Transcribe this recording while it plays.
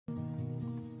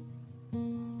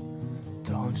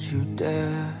Don't you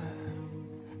dare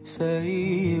say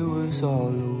it was all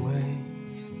a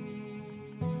waste,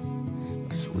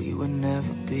 'cause we would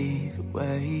never be the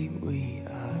way we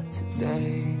are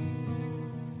today.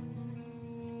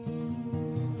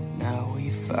 Now we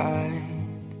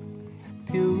find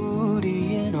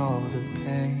beauty in all the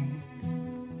pain.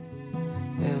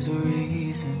 There's a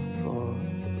reason for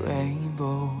the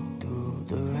rainbow through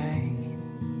the rain.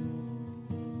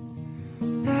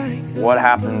 What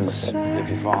happens if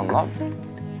you fall in love? What?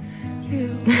 You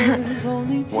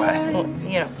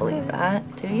don't believe that,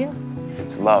 do you?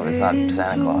 It's love, it's not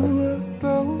Santa Claus.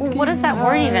 Well, what does that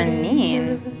word even mean?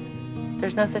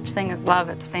 There's no such thing as love,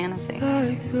 it's fantasy.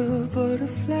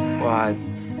 Well, I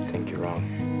think you're wrong.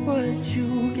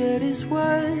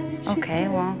 Okay,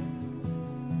 well.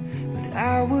 But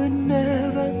I would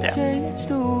never change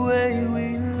the way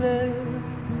we live.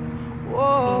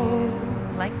 Whoa.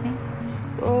 Like me?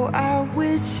 Oh, I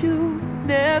wish you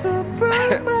never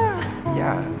broke my heart.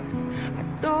 Yeah. I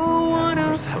don't want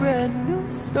a brand new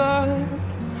start.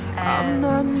 I'm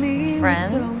not me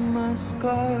without my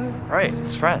scar. Right,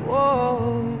 it's friends.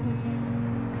 Whoa.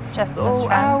 Just as Oh,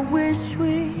 I friends? wish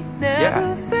we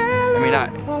never fell I mean, I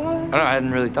apart.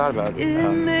 hadn't really thought about it. It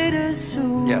made us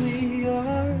who Yes. we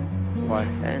are. Why?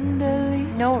 And at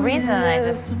least No we reason, I left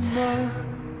just... a mark.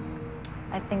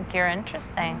 I think you're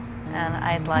interesting, and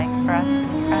I'd like for us to be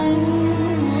friends.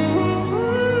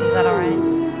 Is that all right?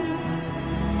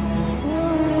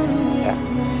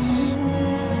 Yeah, it's...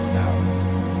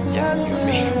 yeah, you and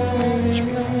me should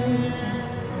be friends.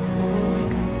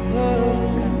 Well,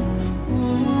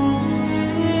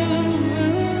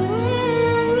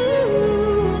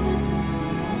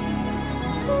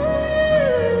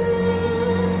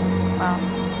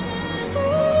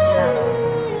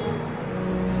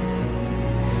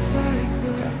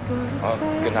 Oh,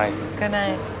 good night. good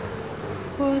night.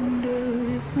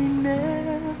 Wonder if we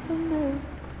never met.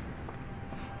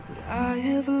 Would I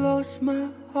have lost my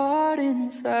heart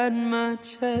inside my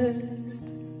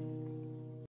chest?